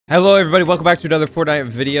Hello everybody, welcome back to another Fortnite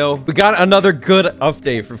video. We got another good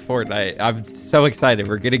update for Fortnite. I'm so excited.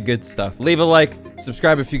 We're getting good stuff. Leave a like,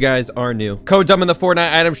 subscribe if you guys are new. Code DUMB in the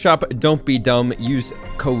Fortnite item shop. Don't be dumb. Use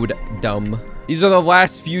code DUMB. These are the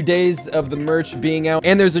last few days of the merch being out,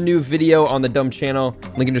 and there's a new video on the DUMB channel.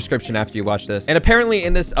 Link in the description after you watch this. And apparently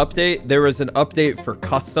in this update, there was an update for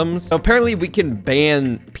customs. So apparently we can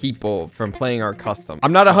ban people from playing our custom.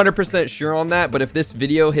 I'm not 100% sure on that, but if this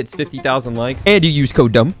video hits 50,000 likes and you use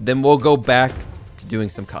code DUMB, then we'll go back to doing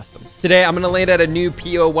some customs. Today, I'm going to land at a new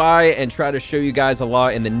POI and try to show you guys a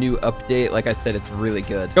lot in the new update. Like I said, it's really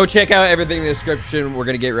good. Go check out everything in the description. We're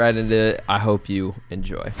going to get right into it. I hope you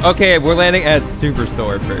enjoy. Okay, we're landing at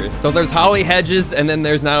Superstore first. So there's Holly Hedges, and then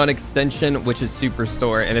there's now an extension, which is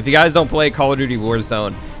Superstore. And if you guys don't play Call of Duty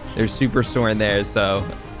Warzone, there's Superstore in there. So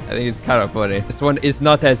I think it's kind of funny. This one is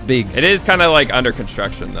not as big. It is kind of like under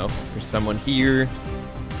construction, though. There's someone here.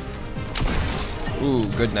 Ooh,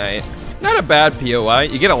 good night. Not a bad POI.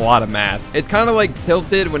 You get a lot of mats. It's kind of like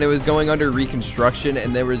Tilted when it was going under reconstruction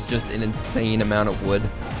and there was just an insane amount of wood.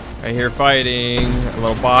 Right here fighting a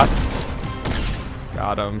little bots.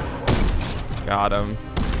 Got him. Got him.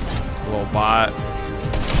 A little bot.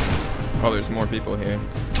 Oh, there's more people here.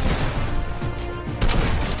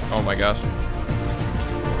 Oh my gosh.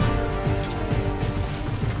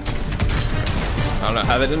 I don't know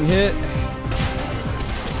how that didn't hit.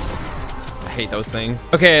 I hate those things.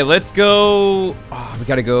 Okay, let's go. Oh, we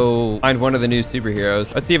gotta go find one of the new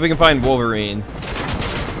superheroes. Let's see if we can find Wolverine.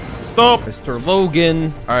 Stop. Mr.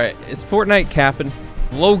 Logan. All right, is Fortnite capping?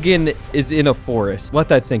 Logan is in a forest. Let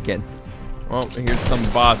that sink in. Well, here's some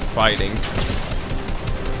bots fighting.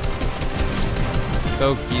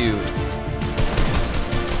 So cute.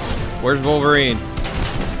 Where's Wolverine?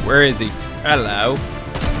 Where is he? Hello.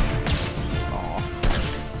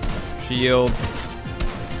 Aw. Shield.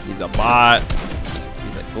 He's a bot.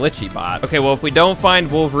 He's a glitchy bot. Okay, well, if we don't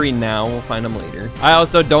find Wolverine now, we'll find him later. I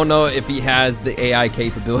also don't know if he has the AI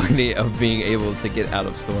capability of being able to get out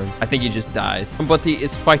of storm. I think he just dies. But he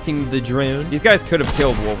is fighting the drone. These guys could have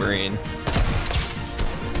killed Wolverine.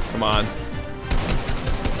 Come on.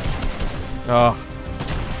 Oh.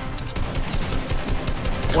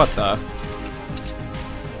 What the?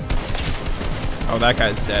 Oh, that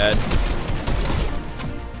guy's dead.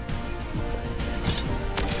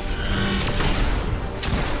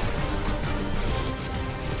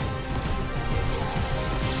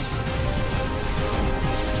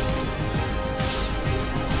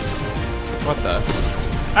 What the?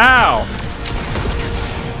 Ow!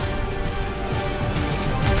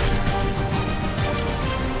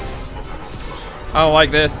 I don't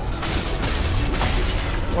like this.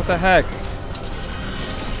 What the heck?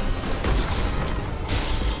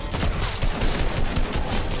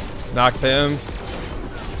 Knocked him.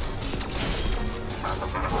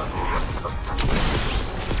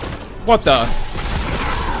 What the?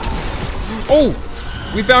 Oh!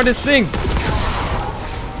 We found his thing!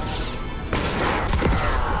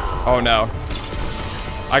 Oh no.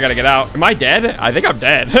 I gotta get out. Am I dead? I think I'm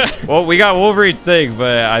dead. Well, we got Wolverine's thing,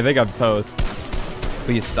 but I think I'm toast.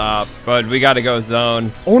 Please stop. But we gotta go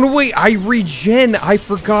zone. Oh no, wait. I regen. I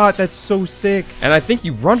forgot. That's so sick. And I think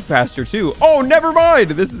you run faster too. Oh, never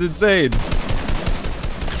mind. This is insane.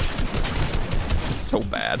 It's so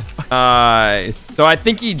bad. Nice. So I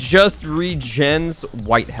think he just regens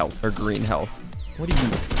white health or green health. What are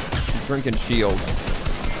you drinking? Shield.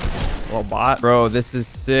 Little bot. Bro, this is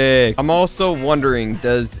sick. I'm also wondering,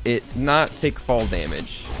 does it not take fall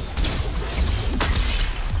damage?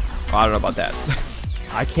 Oh, I don't know about that.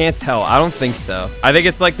 I can't tell. I don't think so. I think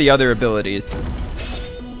it's like the other abilities.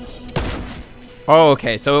 Oh,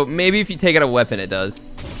 okay. So maybe if you take out a weapon, it does.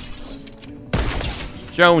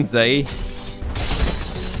 Jonesy.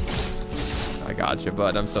 I got you,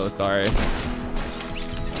 bud. I'm so sorry.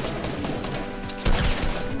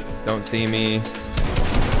 Don't see me.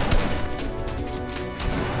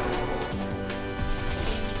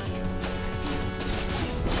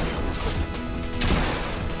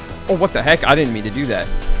 Oh, what the heck? I didn't mean to do that.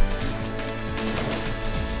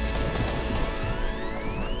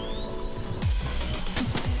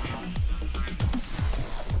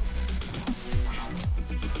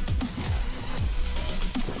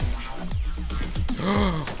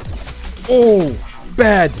 Oh,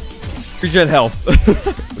 bad. Regen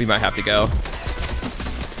health. We might have to go.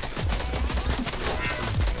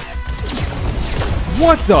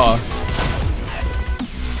 What the?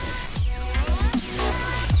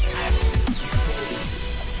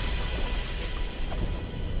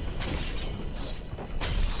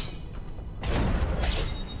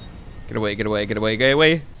 Get away, get away, get away, get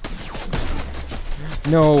away.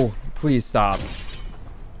 No, please stop.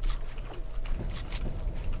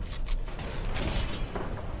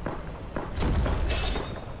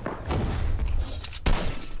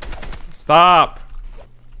 Stop.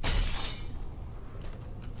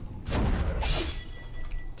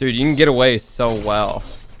 Dude, you can get away so well.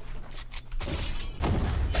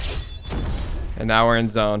 And now we're in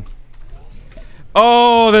zone.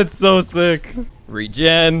 Oh, that's so sick.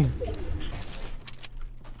 Regen.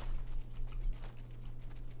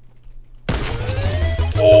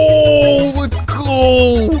 Oh, let's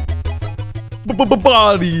go.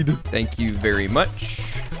 Bodied. Thank you very much.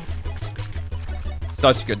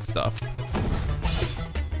 Such good stuff.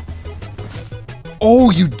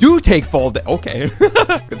 Oh, you do take fall damage. Okay.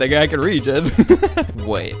 Good thing I can regen.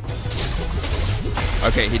 Wait.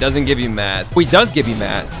 Okay, he doesn't give you mats. Oh, he does give you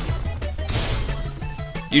mats.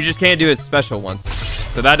 You just can't do his special ones.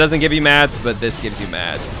 So that doesn't give you mats, but this gives you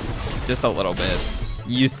mats. Just a little bit.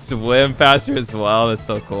 You swim faster as well. That's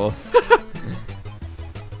so cool.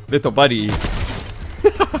 Little buddy.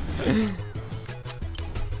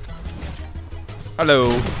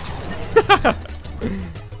 Hello.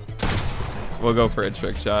 We'll go for a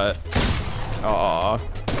trick shot. Aw.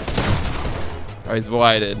 Oh, he's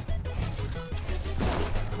wided.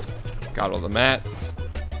 Got all the mats.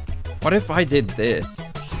 What if I did this?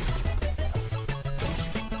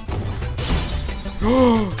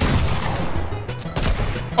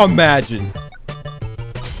 Imagine.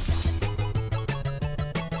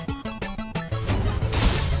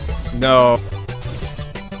 No.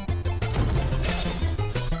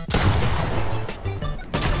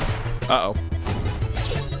 Uh-oh.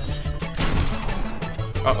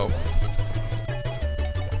 Uh-oh.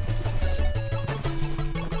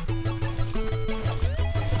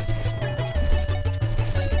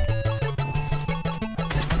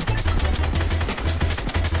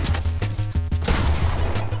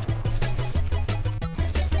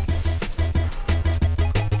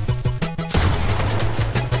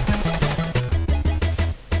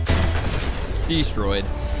 Destroyed.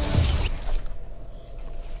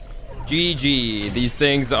 GG. These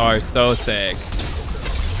things are so sick.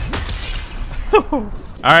 All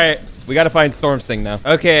right, we gotta find Storm's thing now.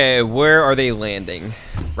 Okay, where are they landing?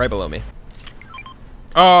 Right below me.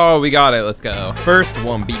 Oh, we got it. Let's go. First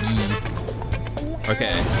one, baby.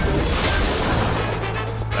 Okay.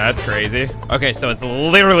 That's crazy. Okay, so it's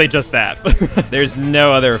literally just that. There's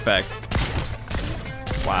no other effect.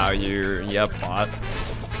 Wow, yep, bot.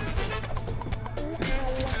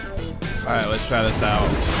 All right, let's try this out.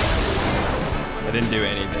 I didn't do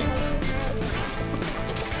anything.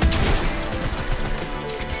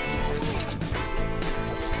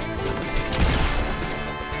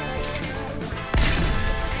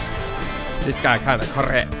 This guy kind of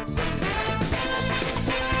correct.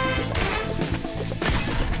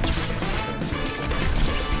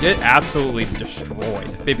 Get absolutely destroyed.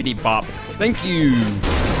 Bippity bop. Thank you.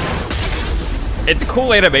 It's a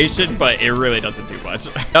cool animation, but it really doesn't do much.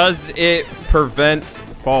 Does it prevent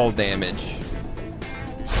fall damage?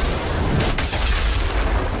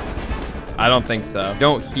 I don't think so.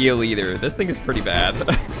 Don't heal either. This thing is pretty bad.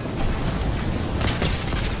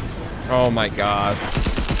 Oh my god.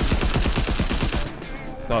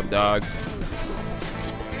 What's up, dog?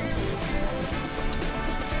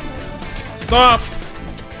 Stop!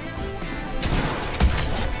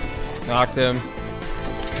 Knocked him.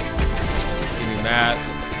 Give me mats.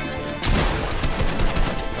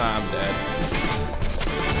 I'm dead.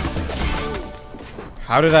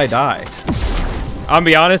 How did I die? I'll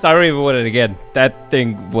be honest, I don't even want it again. That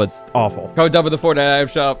thing was awful. Code dumb in the Fortnite item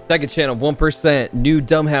shop. Second channel, 1%. New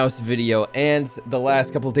Dumbhouse video. And the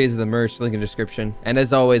last couple of days of the merch. Link in the description. And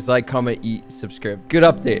as always, like, comment, eat, subscribe. Good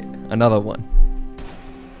update. Another one.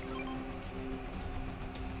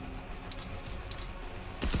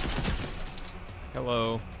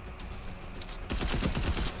 Hello.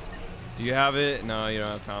 Do you have it? No, you don't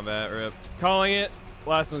have combat. Rip. Calling it.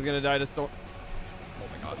 Last one's gonna die to storm. Oh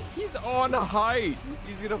my god. He's on height.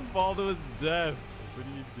 He's gonna fall to his death. What are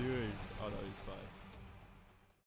you doing? Oh no, he's fine.